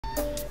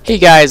Hey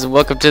guys,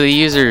 welcome to the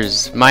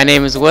users. My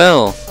name is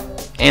Will,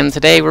 and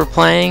today we're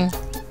playing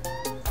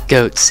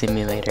Goat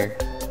Simulator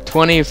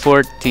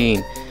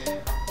 2014.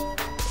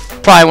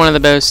 Probably one of the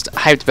most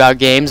hyped about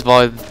games of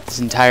all this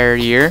entire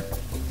year.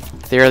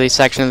 The early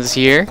section of this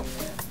year,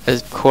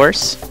 of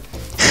course.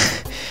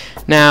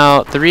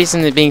 Now, the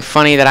reason it being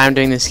funny that I'm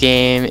doing this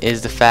game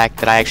is the fact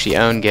that I actually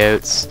own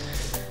goats.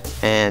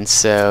 And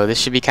so this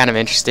should be kind of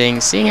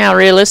interesting, seeing how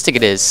realistic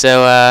it is.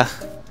 So,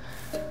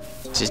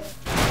 just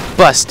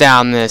bust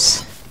down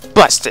this.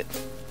 Bust it.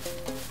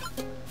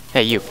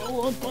 Hey, you. I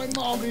want my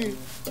mommy.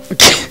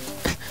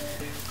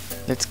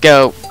 Let's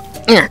go.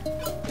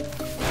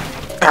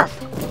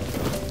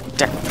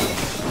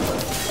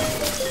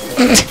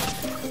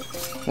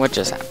 What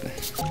just happened?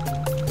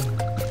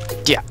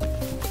 Yeah.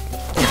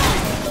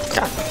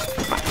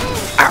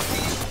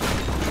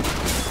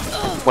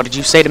 What did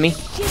you say to me?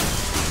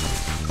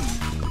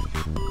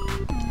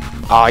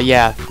 Oh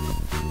yeah.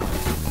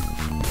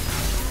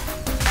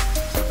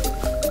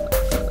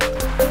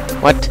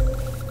 What?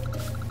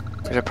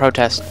 There's a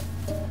protest.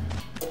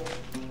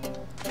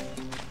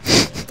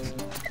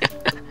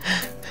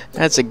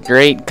 That's a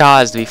great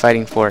cause to be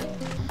fighting for.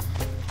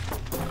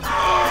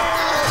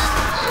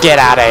 Get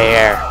out of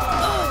here.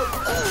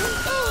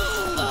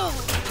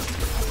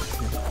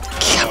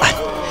 God.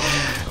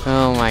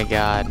 Oh my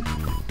god.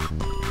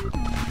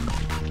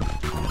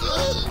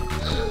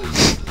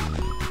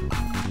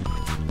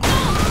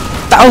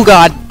 Oh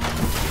god.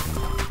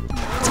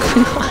 What's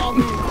going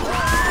on?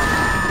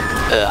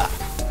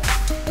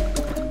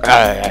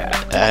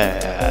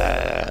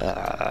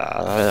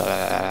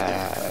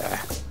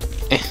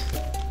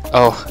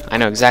 Oh, I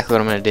know exactly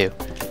what I'm gonna do.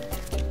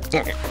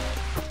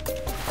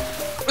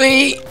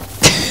 Wait.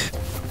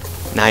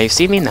 Now you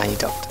see me, now you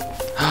don't.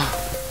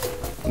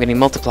 I'm getting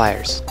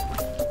multipliers.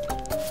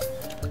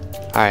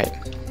 Alright.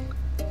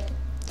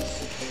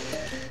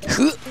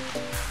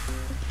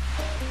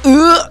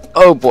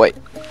 Oh boy.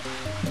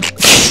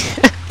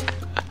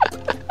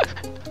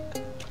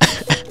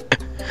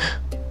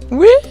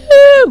 Woo!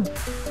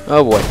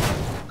 Oh boy.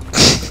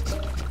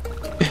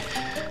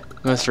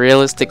 Most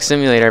realistic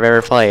simulator I've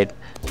ever played.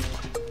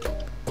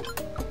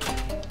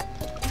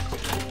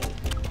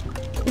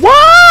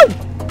 Whoa!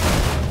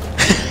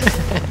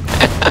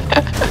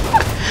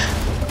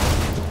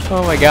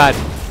 Oh my god.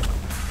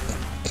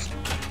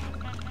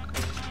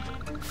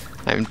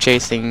 I'm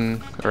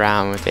chasing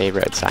around with a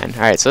road sign.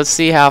 Alright, so let's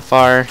see how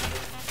far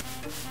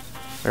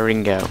where we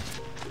can go.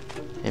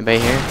 Anybody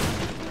here?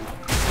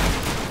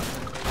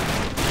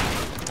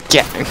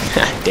 Yeah,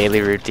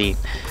 daily routine.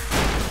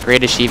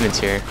 Great achievements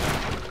here.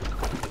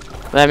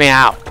 Let me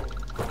out.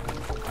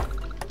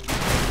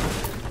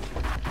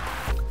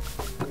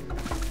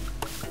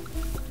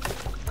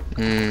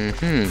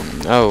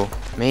 Oh,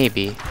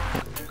 maybe.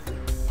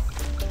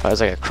 That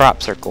was like a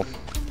crop circle.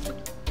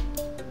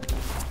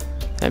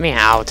 Let me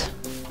out.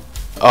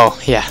 Oh,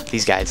 yeah,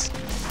 these guys.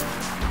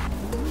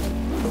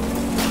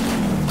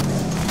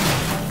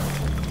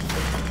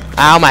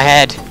 Ow, my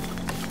head.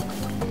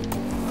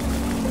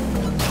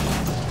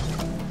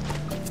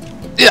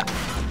 Yeah.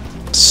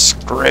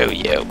 Screw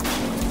you.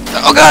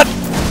 Oh god.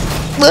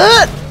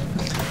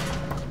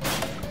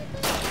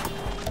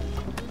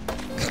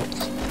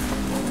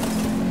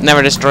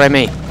 Never destroy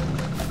me.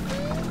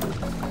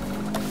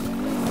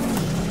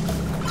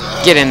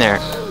 Get in there.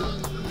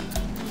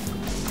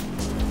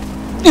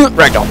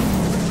 Ragdoll.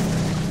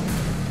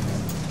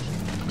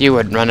 You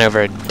wouldn't run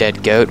over a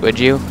dead goat, would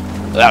you?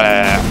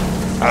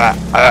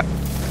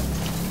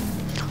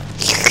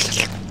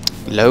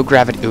 Low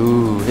gravity.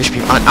 Ooh, this should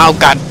be fun. Oh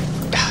god.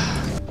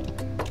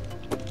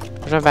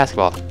 Where's my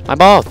basketball? My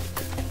ball.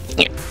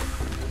 There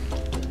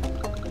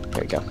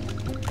we go.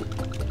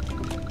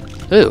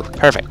 Ooh,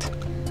 perfect.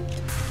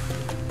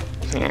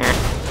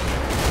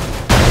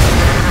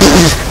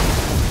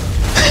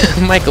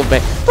 Michael Bay.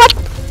 What?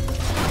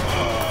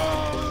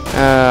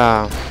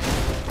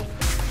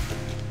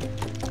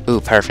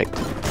 Ooh, perfect.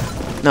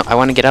 No, I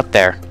want to get up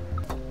there.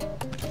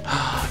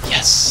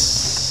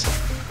 Yes.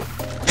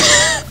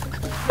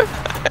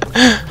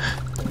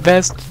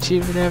 Best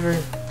achievement ever.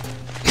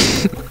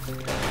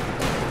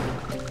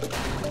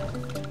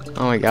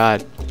 Oh my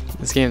god.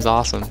 This game's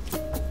awesome.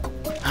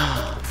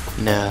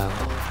 No.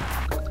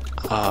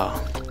 Oh.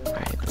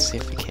 Alright, let's see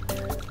if we can.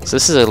 So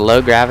this is a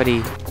low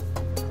gravity.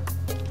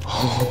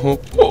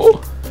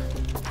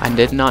 I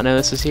did not know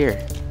this was here.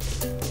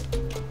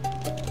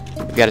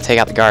 We've got to take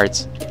out the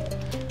guards.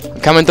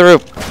 I'm coming through.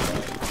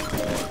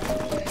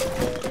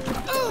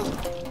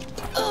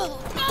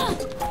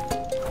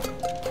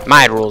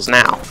 My rules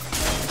now.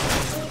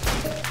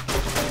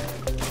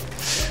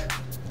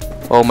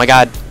 Oh my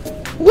god.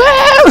 Woo!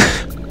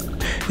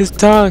 His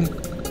tongue.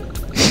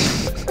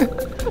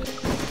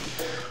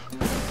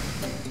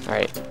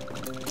 Alright.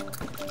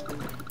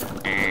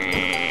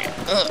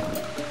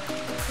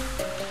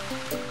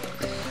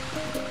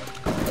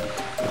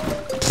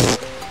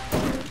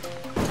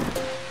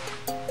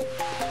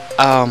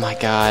 Oh my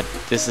god,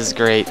 this is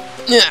great.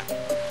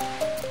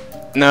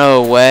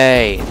 No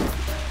way.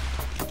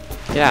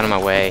 Get out of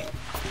my way.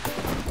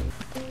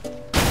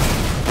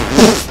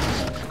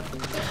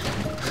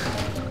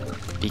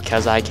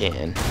 because I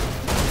can.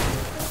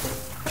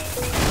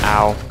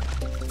 Ow.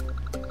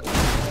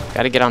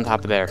 Gotta get on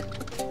top of there.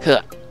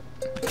 Huh.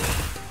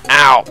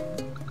 Ow!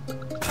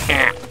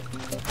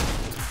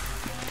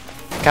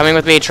 Coming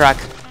with me, truck.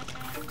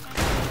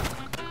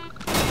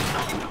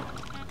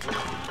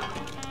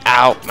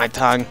 Ow, my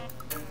tongue.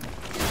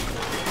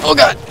 Oh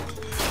god!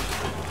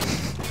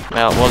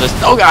 Well, we'll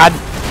just... Oh god!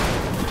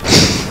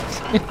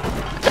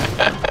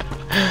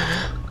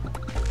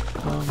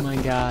 Oh my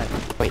god.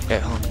 Wait,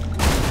 hold on.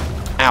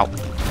 Ow.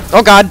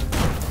 Oh god!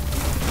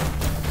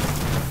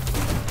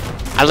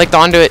 I licked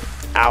onto it.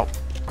 Ow.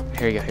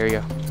 Here you go, here you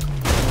go.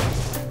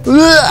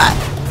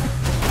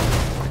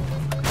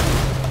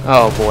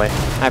 Oh boy.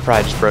 I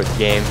probably just broke the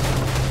game.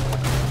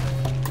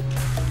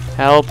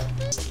 Help.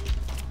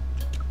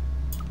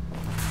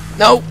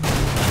 No!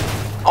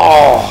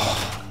 Oh!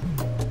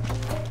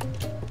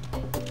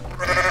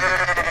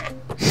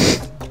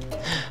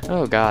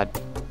 Oh god.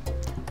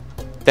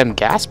 Them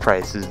gas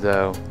prices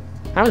though.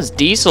 How is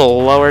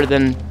diesel lower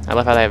than... I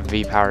love how they have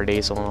V-power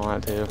diesel and all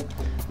that too.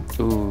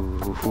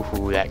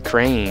 Ooh, that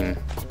crane.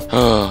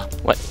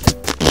 What?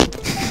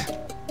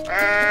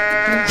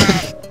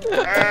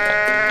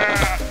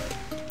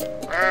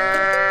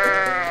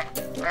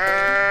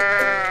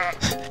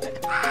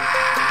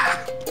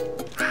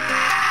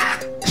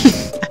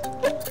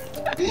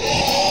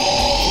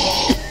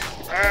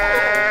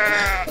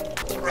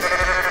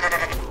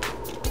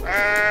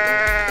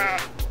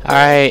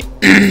 Alright.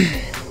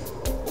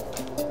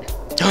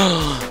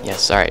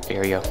 Yes, alright,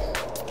 here we go.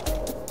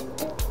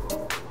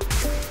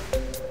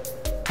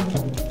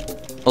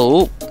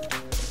 Oh.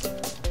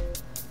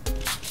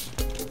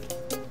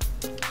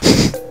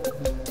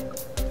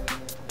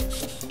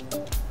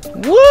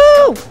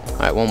 Woo!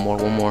 Alright, one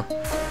more.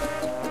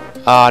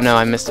 Oh no,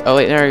 I missed it. Oh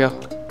wait, there we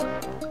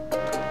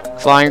go.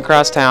 Flying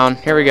across town.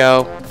 Here we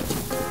go.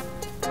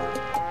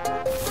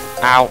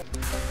 Ow.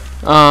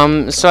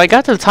 So I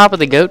got to the top of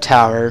the goat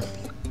tower,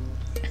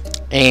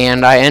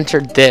 and I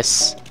entered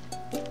this.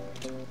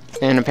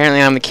 And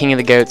apparently I'm the king of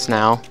the goats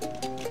now.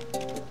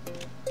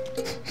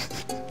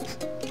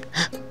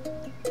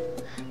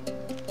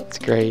 It's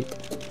great.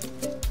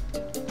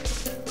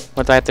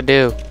 What do I have to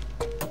do?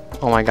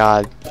 Oh my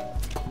god.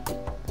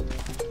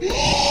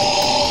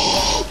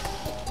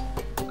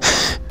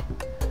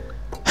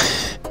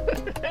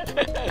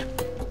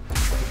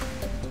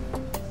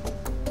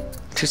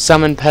 To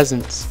summon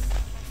peasants.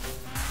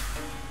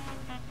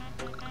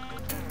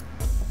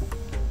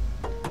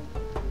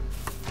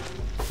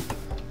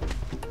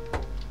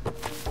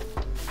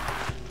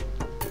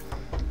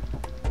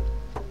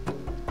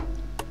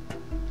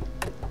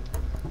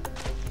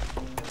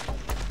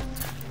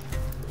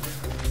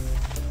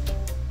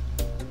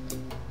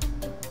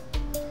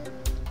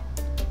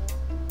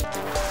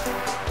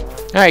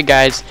 Alright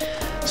guys,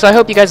 so I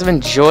hope you guys have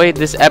enjoyed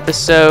this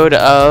episode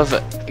of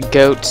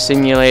Goat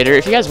Simulator.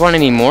 If you guys want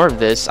any more of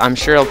this, I'm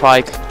sure it'll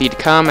probably be to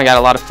come. I got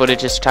a lot of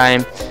footage this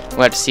time.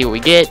 We'll have to see what we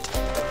get,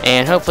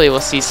 and hopefully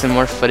we'll see some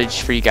more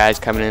footage for you guys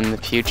coming in the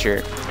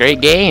future.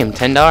 Great game,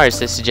 $10. I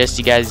suggest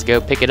you guys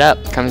go pick it up.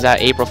 It comes out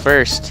April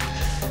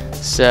 1st.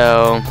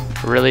 So,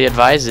 really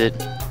advise it.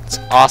 It's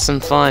awesome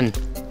fun.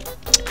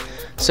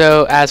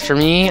 So, as for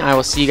me, I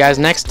will see you guys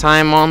next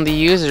time on the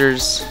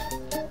users.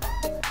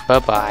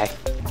 Bye-bye.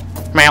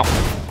 Meow.